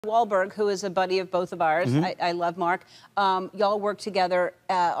Wahlberg, who is a buddy of both of ours. I love Mark. Y'all work together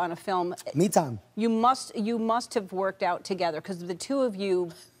on a film. Me time. You must have worked out together, because the two of you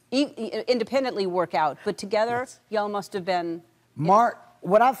independently work out, but together y'all must have been. Mark,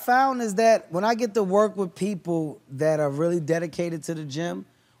 what I found is that when I get to work with people that are really dedicated to the gym,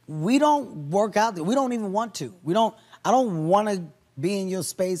 we don't work out there. We don't even want to. I don't want to be in your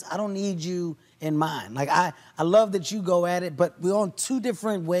space. I don't need you in mine. Like, I love that you go at it, but we're on two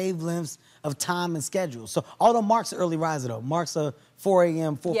different wavelengths of time and schedule. So, although Mark's an early riser, though. Mark's a 4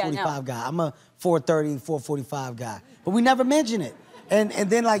 a.m., 4:45 guy. I'm a 4:30, 4:45 guy. But we never mention it. And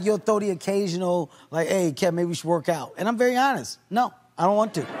then, like, you'll throw the occasional, like, hey, Kev, maybe we should work out. And I'm very honest. No, I don't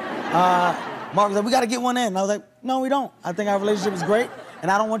want to. Mark was like, we got to get one in. And I was like, no, we don't. I think our relationship is great. And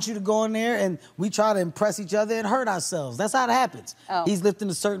I don't want you to go in there and we try to impress each other and hurt ourselves. That's how it happens. Oh. He's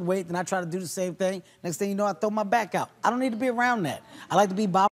lifting a certain weight, then I try to do the same thing. Next thing you know, I throw my back out. I don't need to be around that. I like to be by